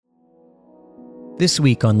This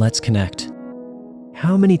week on Let's Connect.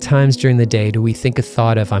 How many times during the day do we think a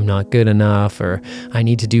thought of I'm not good enough, or I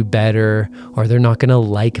need to do better, or they're not going to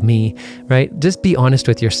like me, right? Just be honest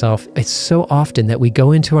with yourself. It's so often that we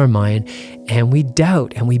go into our mind and we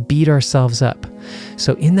doubt and we beat ourselves up.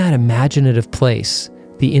 So in that imaginative place,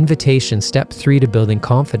 the invitation, step 3 to building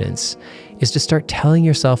confidence, is to start telling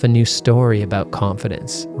yourself a new story about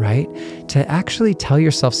confidence, right? To actually tell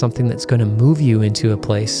yourself something that's going to move you into a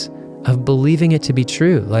place of believing it to be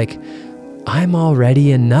true. Like, I'm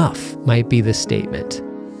already enough might be the statement.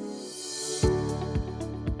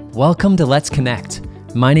 Welcome to Let's Connect.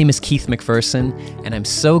 My name is Keith McPherson, and I'm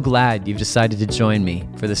so glad you've decided to join me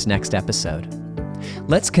for this next episode.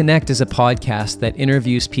 Let's Connect is a podcast that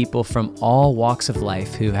interviews people from all walks of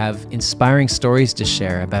life who have inspiring stories to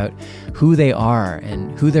share about who they are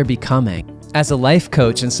and who they're becoming. As a life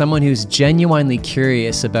coach and someone who's genuinely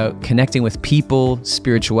curious about connecting with people,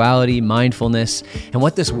 spirituality, mindfulness, and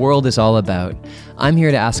what this world is all about, I'm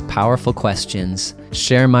here to ask powerful questions,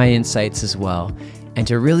 share my insights as well, and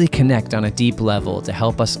to really connect on a deep level to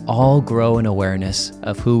help us all grow in awareness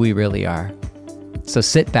of who we really are. So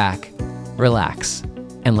sit back, relax,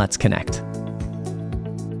 and let's connect.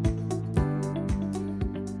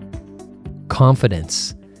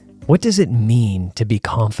 Confidence. What does it mean to be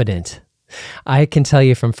confident? I can tell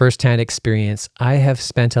you from firsthand experience, I have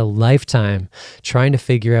spent a lifetime trying to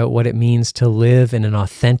figure out what it means to live in an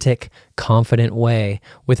authentic, confident way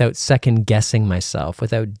without second guessing myself,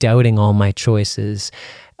 without doubting all my choices,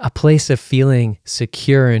 a place of feeling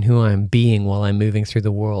secure in who I'm being while I'm moving through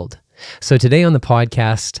the world. So today on the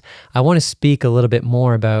podcast, I want to speak a little bit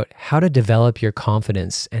more about how to develop your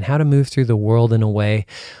confidence and how to move through the world in a way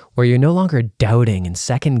where you're no longer doubting and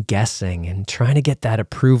second guessing and trying to get that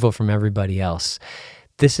approval from everybody else.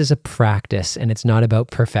 This is a practice and it's not about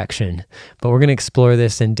perfection, but we're going to explore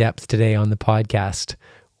this in depth today on the podcast.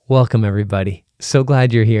 Welcome, everybody. So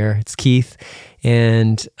glad you're here. It's Keith,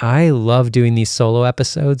 and I love doing these solo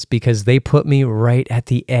episodes because they put me right at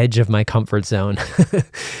the edge of my comfort zone.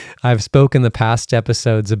 I've spoken the past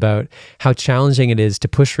episodes about how challenging it is to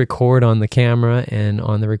push record on the camera and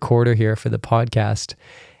on the recorder here for the podcast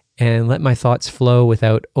and let my thoughts flow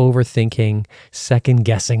without overthinking, second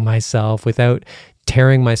guessing myself, without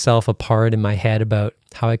tearing myself apart in my head about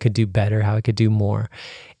how I could do better, how I could do more.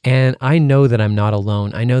 And I know that I'm not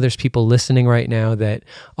alone. I know there's people listening right now that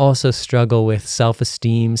also struggle with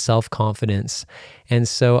self-esteem, self-confidence. And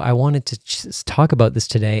so I wanted to just talk about this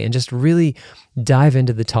today and just really dive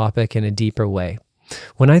into the topic in a deeper way.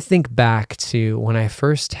 When I think back to when I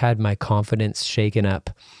first had my confidence shaken up,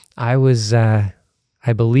 I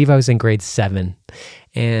believe I was in grade 7,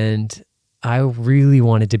 and I really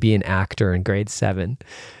wanted to be an actor in grade 7.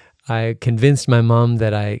 I convinced my mom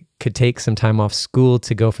that I could take some time off school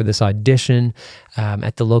to go for this audition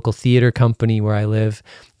at the local theater company where I live.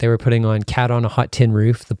 They were putting on Cat on a Hot Tin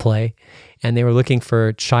Roof, the play, and they were looking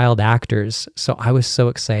for child actors. So I was so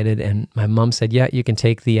excited, and my mom said, yeah, you can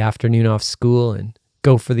take the afternoon off school and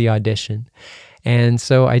go for the audition. And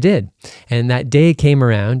so I did. And that day came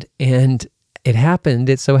around, and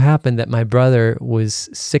it so happened that my brother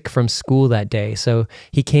was sick from school that day, so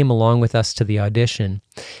he came along with us to the audition,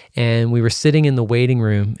 and we were sitting in the waiting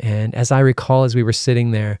room, and as I recall, as we were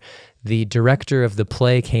sitting there, the director of the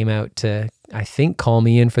play came out to, I think, call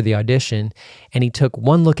me in for the audition, and he took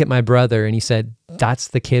one look at my brother, and he said, that's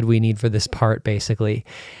the kid we need for this part, basically.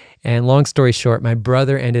 And long story short, my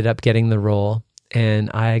brother ended up getting the role,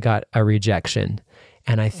 and I got a rejection.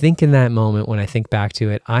 And I think in that moment, when I think back to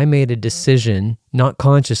it, I made a decision, not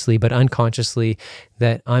consciously, but unconsciously,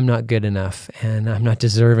 that I'm not good enough and I'm not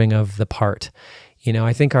deserving of the part. You know,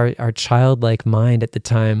 I think our childlike mind at the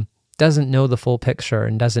time doesn't know the full picture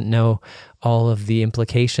and doesn't know all of the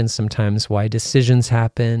implications sometimes why decisions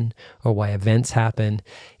happen or why events happen.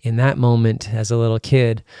 In that moment, as a little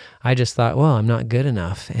kid, I just thought, well, I'm not good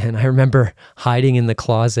enough. And I remember hiding in the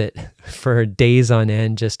closet for days on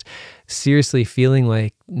end, just seriously feeling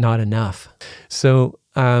like not enough. So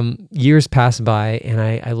years pass by, and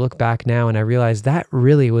I look back now and I realize that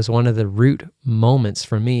really was one of the root moments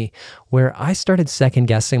for me where I started second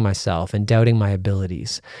guessing myself and doubting my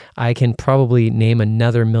abilities. I can probably name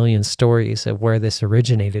another million stories of where this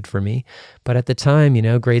originated for me. But at the time, you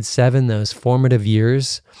know, grade 7, those formative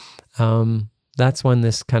years, that's when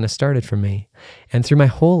this kind of started for me. And through my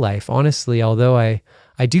whole life, honestly, although I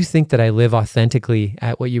I do think that I live authentically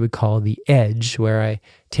at what you would call the edge, where I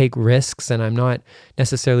take risks and I'm not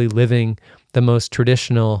necessarily living the most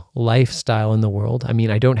traditional lifestyle in the world. I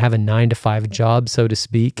mean, I don't have a 9-to-5 job, so to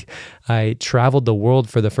speak. I traveled the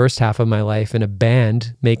world for the first half of my life in a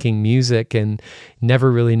band, making music and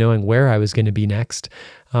never really knowing where I was going to be next.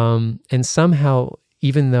 And somehow,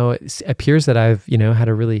 even though it appears that I've, had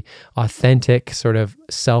a really authentic, sort of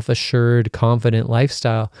self-assured, confident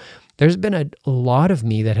lifestyle, there's been a lot of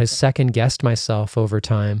me that has second-guessed myself over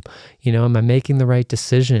time. Am I making the right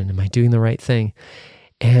decision? Am I doing the right thing?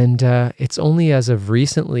 And it's only as of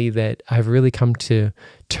recently that I've really come to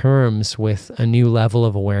terms with a new level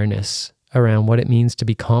of awareness around what it means to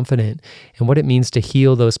be confident and what it means to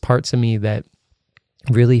heal those parts of me that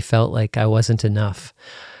really felt like I wasn't enough.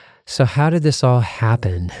 So how did this all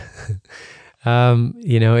happen?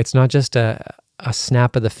 It's not just a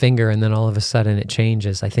snap of the finger and then all of a sudden it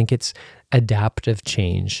changes. I think it's adaptive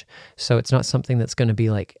change. So it's not something that's going to be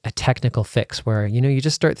like a technical fix where, you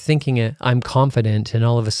just start thinking I'm confident and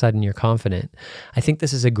all of a sudden you're confident. I think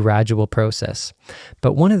this is a gradual process.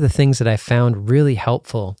 But one of the things that I found really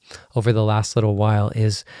helpful over the last little while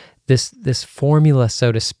is this formula,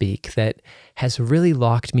 so to speak, that has really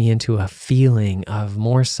locked me into a feeling of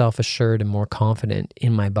more self-assured and more confident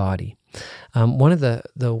in my body. One of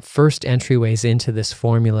the first entryways into this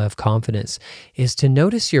formula of confidence is to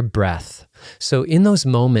notice your breath. So in those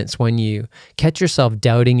moments when you catch yourself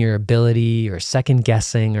doubting your ability or second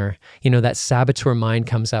guessing, or, that saboteur mind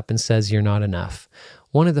comes up and says you're not enough,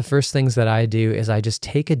 one of the first things that I do is I just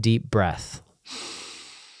take a deep breath.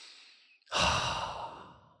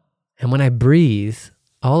 And when I breathe,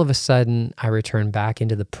 all of a sudden I return back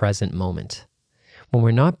into the present moment. When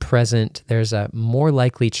we're not present, there's a more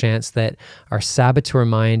likely chance that our saboteur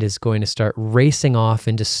mind is going to start racing off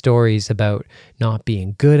into stories about not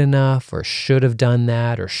being good enough or should have done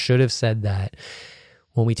that or should have said that.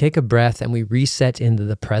 When we take a breath and we reset into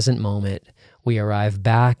the present moment, we arrive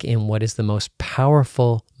back in what is the most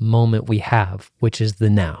powerful moment we have, which is the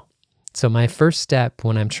now. So my first step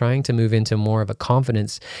when I'm trying to move into more of a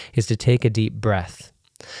confidence is to take a deep breath.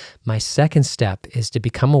 My second step is to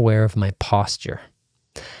become aware of my posture.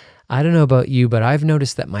 I don't know about you, but I've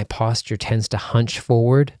noticed that my posture tends to hunch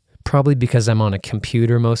forward, probably because I'm on a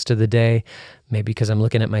computer most of the day, maybe because I'm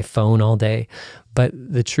looking at my phone all day. But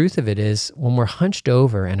the truth of it is, when we're hunched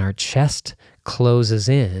over and our chest closes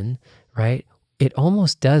in, right, it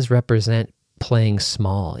almost does represent playing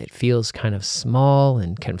small. It feels kind of small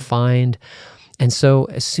and confined. And so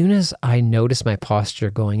as soon as I notice my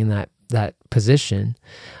posture going in that position,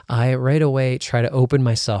 I right away try to open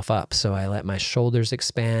myself up. So I let my shoulders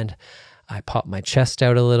expand. I pop my chest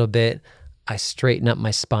out a little bit. I straighten up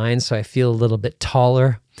my spine so I feel a little bit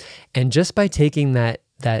taller. And just by taking that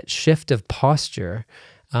shift of posture,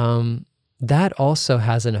 that also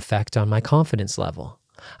has an effect on my confidence level.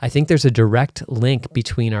 I think there's a direct link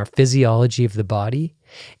between our physiology of the body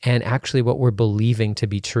and actually what we're believing to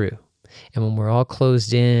be true. And when we're all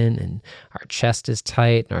closed in and our chest is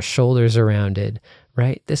tight and our shoulders are rounded,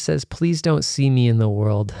 right? This says, please don't see me in the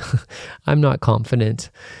world. I'm not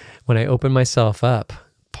confident. When I open myself up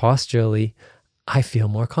posturally, I feel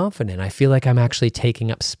more confident. I feel like I'm actually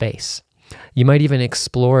taking up space. You might even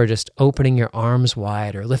explore just opening your arms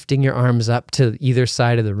wide or lifting your arms up to either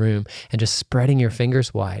side of the room and just spreading your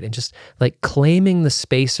fingers wide and just like claiming the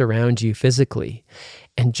space around you physically.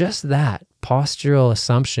 And just that postural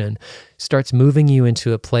assumption starts moving you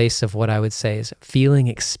into a place of what I would say is feeling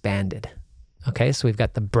expanded. Okay, so we've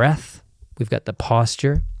got the breath, we've got the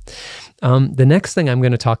posture. The next thing I'm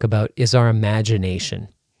going to talk about is our imagination.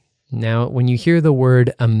 Now, when you hear the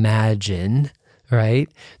word imagine, right,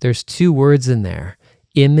 there's two words in there,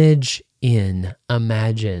 image in,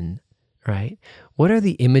 imagine, right? What are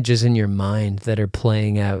the images in your mind that are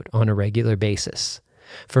playing out on a regular basis?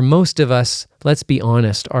 For most of us, let's be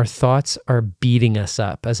honest, our thoughts are beating us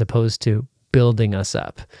up as opposed to building us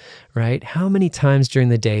up, right? How many times during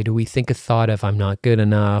the day do we think a thought of I'm not good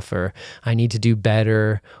enough, or I need to do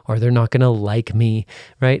better, or they're not going to like me,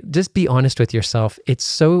 right? Just be honest with yourself. It's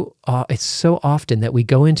so often that we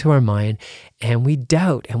go into our mind and we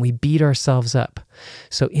doubt and we beat ourselves up.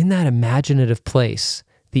 So in that imaginative place,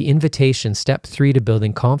 the invitation, step 3 to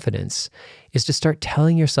building confidence, is to start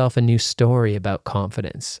telling yourself a new story about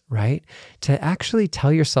confidence, right? To actually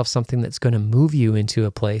tell yourself something that's going to move you into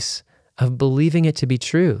a place of believing it to be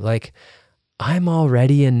true. Like, I'm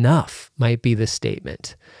already enough might be the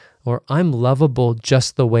statement, or I'm lovable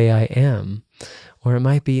just the way I am. Or it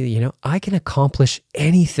might be, I can accomplish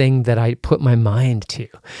anything that I put my mind to.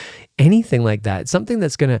 anything like that, something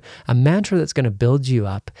a mantra that's going to build you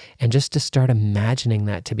up, and just to start imagining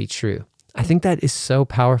that to be true. I think that is so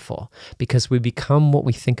powerful because we become what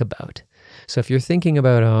we think about. So if you're thinking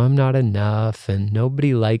about, oh, I'm not enough and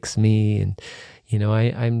nobody likes me and,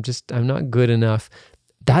 I'm not good enough,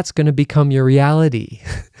 that's going to become your reality.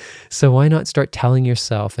 So why not start telling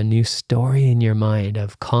yourself a new story in your mind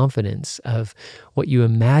of confidence, of what you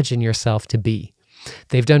imagine yourself to be?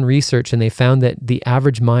 They've done research and they found that the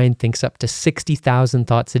average mind thinks up to 60,000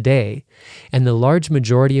 thoughts a day. And the large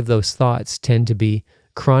majority of those thoughts tend to be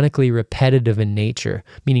chronically repetitive in nature,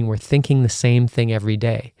 meaning we're thinking the same thing every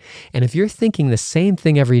day. And if you're thinking the same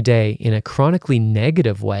thing every day in a chronically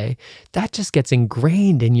negative way, that just gets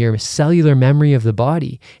ingrained in your cellular memory of the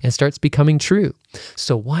body and starts becoming true.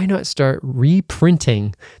 So why not start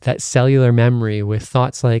reprinting that cellular memory with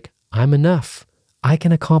thoughts like, I'm enough. I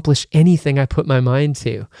can accomplish anything I put my mind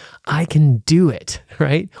to. I can do it,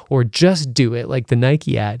 right? Or just do it, like the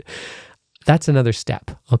Nike ad. That's another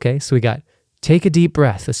step, okay? So we got take a deep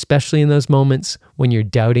breath, especially in those moments when you're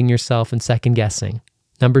doubting yourself and second guessing.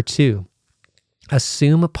 Number 2,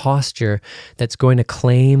 assume a posture that's going to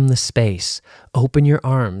claim the space. Open your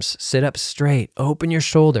arms, sit up straight, open your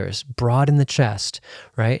shoulders, broaden the chest,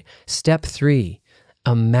 right? Step 3,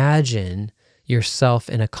 imagine yourself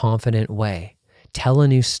in a confident way. Tell a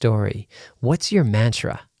new story. What's your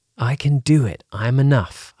mantra? I can do it. I'm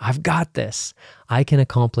enough. I've got this. I can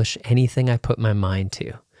accomplish anything I put my mind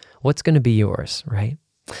to. What's going to be yours, right?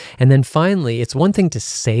 And then finally, it's one thing to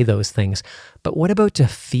say those things, but what about to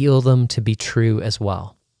feel them to be true as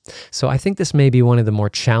well? So I think this may be one of the more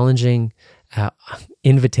challenging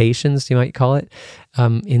invitations, you might call it,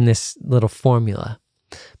 in this little formula.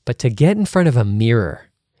 But to get in front of a mirror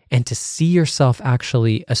and to see yourself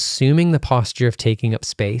actually assuming the posture of taking up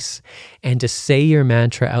space and to say your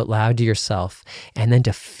mantra out loud to yourself and then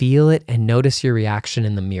to feel it and notice your reaction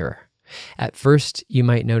in the mirror. At first, you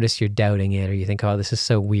might notice you're doubting it or you think, oh, this is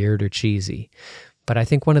so weird or cheesy. But I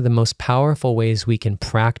think one of the most powerful ways we can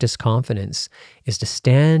practice confidence is to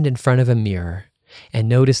stand in front of a mirror and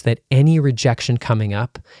notice that any rejection coming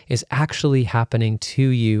up is actually happening to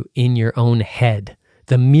you in your own head.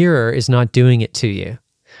 The mirror is not doing it to you,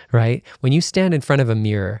 right? When you stand in front of a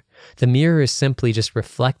mirror, the mirror is simply just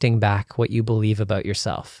reflecting back what you believe about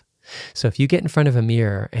yourself. So if you get in front of a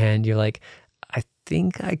mirror and you're like, I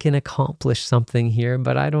think I can accomplish something here,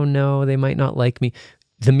 but I don't know, they might not like me.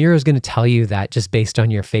 The mirror is going to tell you that just based on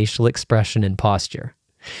your facial expression and posture.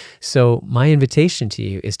 So my invitation to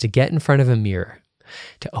you is to get in front of a mirror,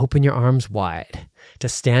 to open your arms wide, to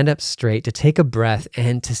stand up straight, to take a breath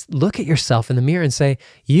and to look at yourself in the mirror and say,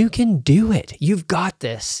 you can do it. You've got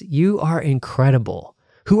this. You are incredible.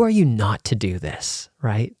 Who are you not to do this,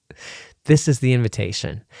 right? This is the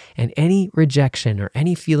invitation. And any rejection or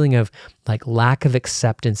any feeling of like lack of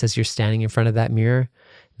acceptance as you're standing in front of that mirror,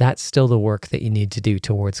 that's still the work that you need to do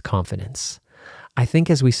towards confidence. I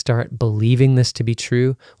think as we start believing this to be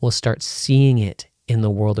true, we'll start seeing it in the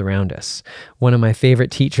world around us. One of my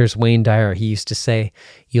favorite teachers, Wayne Dyer, he used to say,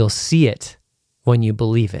 you'll see it when you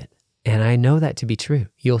believe it. And I know that to be true.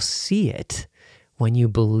 You'll see it when you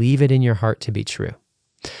believe it in your heart to be true.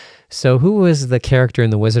 So who was the character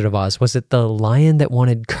in The Wizard of Oz? Was it the lion that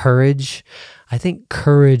wanted courage? I think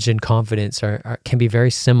courage and confidence can be very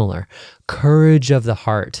similar. Courage of the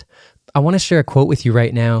heart. I want to share a quote with you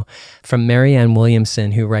right now from Marianne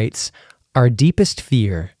Williamson, who writes, "Our deepest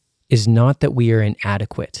fear is not that we are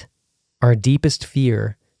inadequate. Our deepest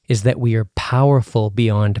fear is that we are powerful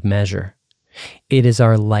beyond measure. It is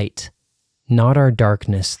our light, not our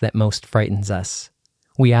darkness, that most frightens us.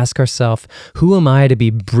 We ask ourselves, who am I to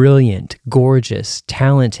be brilliant, gorgeous,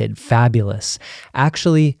 talented, fabulous?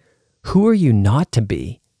 Actually, who are you not to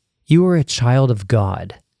be? You are a child of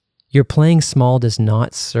God. Your playing small does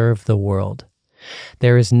not serve the world.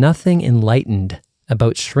 There is nothing enlightened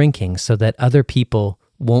about shrinking so that other people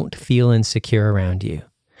won't feel insecure around you.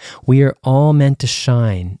 We are all meant to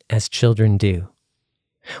shine as children do.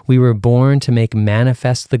 We were born to make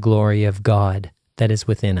manifest the glory of God that is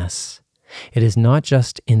within us. It is not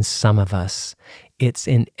just in some of us, it's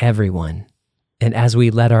in everyone. And as we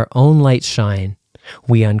let our own light shine,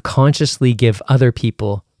 we unconsciously give other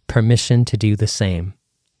people permission to do the same.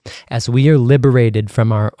 As we are liberated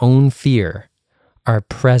from our own fear, our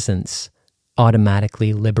presence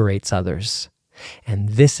automatically liberates others. And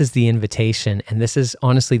this is the invitation, and this is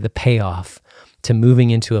honestly the payoff to moving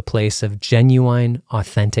into a place of genuine,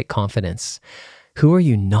 authentic confidence. Who are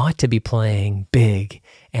you not to be playing big?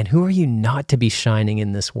 And who are you not to be shining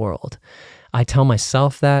in this world? I tell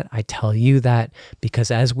myself that, I tell you that,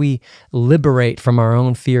 because as we liberate from our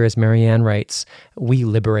own fear, as Marianne writes, we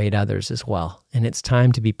liberate others as well. And it's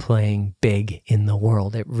time to be playing big in the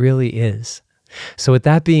world. It really is. So with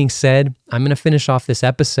that being said, I'm going to finish off this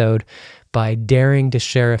episode by daring to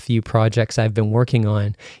share a few projects I've been working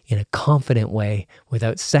on in a confident way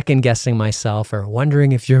without second guessing myself or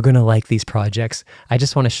wondering if you're going to like these projects. I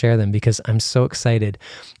just want to share them because I'm so excited.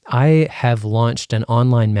 I have launched an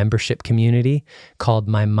online membership community called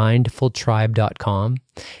mymindfultribe.com.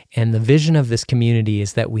 And the vision of this community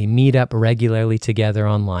is that we meet up regularly together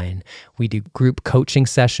online. We do group coaching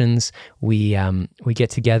sessions. We get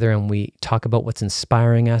together and we talk about what's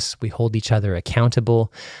inspiring us. We hold each other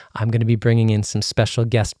accountable. I'm going to be bringing in some special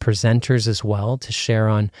guest presenters as well to share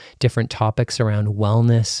on different topics around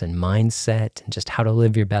wellness and mindset and just how to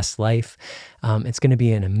live your best life. It's going to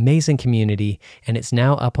be an amazing community, and it's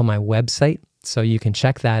now up on my website. So you can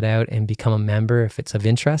check that out and become a member if it's of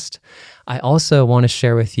interest. I also want to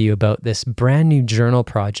share with you about this brand new journal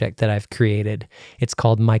project that I've created. It's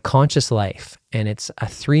called My Conscious Life, and it's a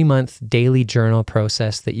 3-month daily journal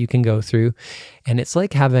process that you can go through. And it's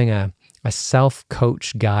like having a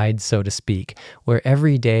self-coach guide, so to speak, where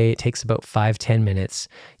every day it takes about 5-10 minutes.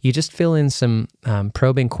 You just fill in some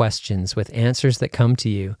probing questions with answers that come to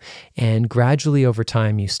you. And gradually over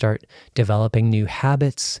time, you start developing new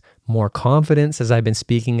habits, more confidence, as I've been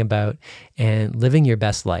speaking about, and living your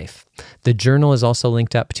best life. The journal is also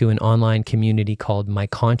linked up to an online community called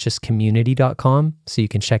myconsciouscommunity.com, so you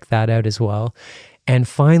can check that out as well. And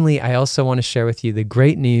finally, I also want to share with you the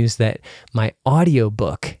great news that my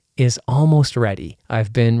audiobook is almost ready.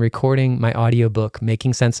 I've been recording my audiobook,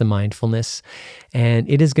 Making Sense of Mindfulness, and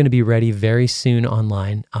it is going to be ready very soon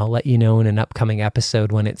online. I'll let you know in an upcoming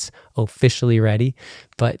episode when it's officially ready.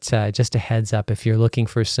 But just a heads up, if you're looking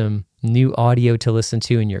for some new audio to listen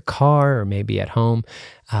to in your car or maybe at home,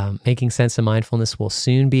 Making Sense of Mindfulness will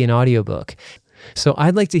soon be an audiobook. So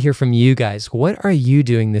I'd like to hear from you guys. What are you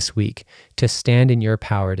doing this week to stand in your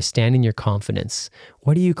power, to stand in your confidence?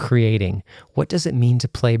 What are you creating? What does it mean to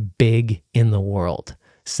play big in the world?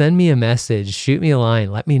 Send me a message, shoot me a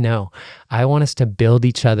line, let me know. I want us to build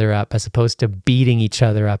each other up as opposed to beating each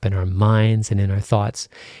other up in our minds and in our thoughts.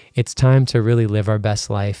 It's time to really live our best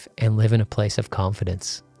life and live in a place of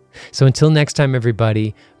confidence. So until next time,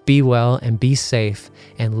 everybody, be well and be safe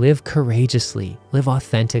and live courageously, live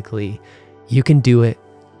authentically. You can do it.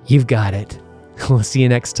 You've got it. We'll see you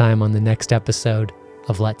next time on the next episode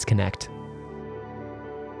of Let's Connect.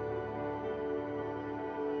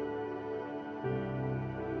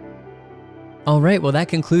 All right, well, that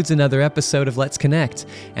concludes another episode of Let's Connect,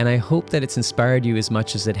 and I hope that it's inspired you as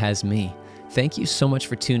much as it has me. Thank you so much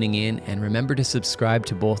for tuning in, and remember to subscribe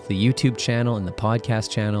to both the YouTube channel and the podcast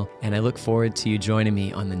channel, and I look forward to you joining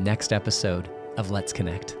me on the next episode of Let's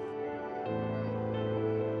Connect.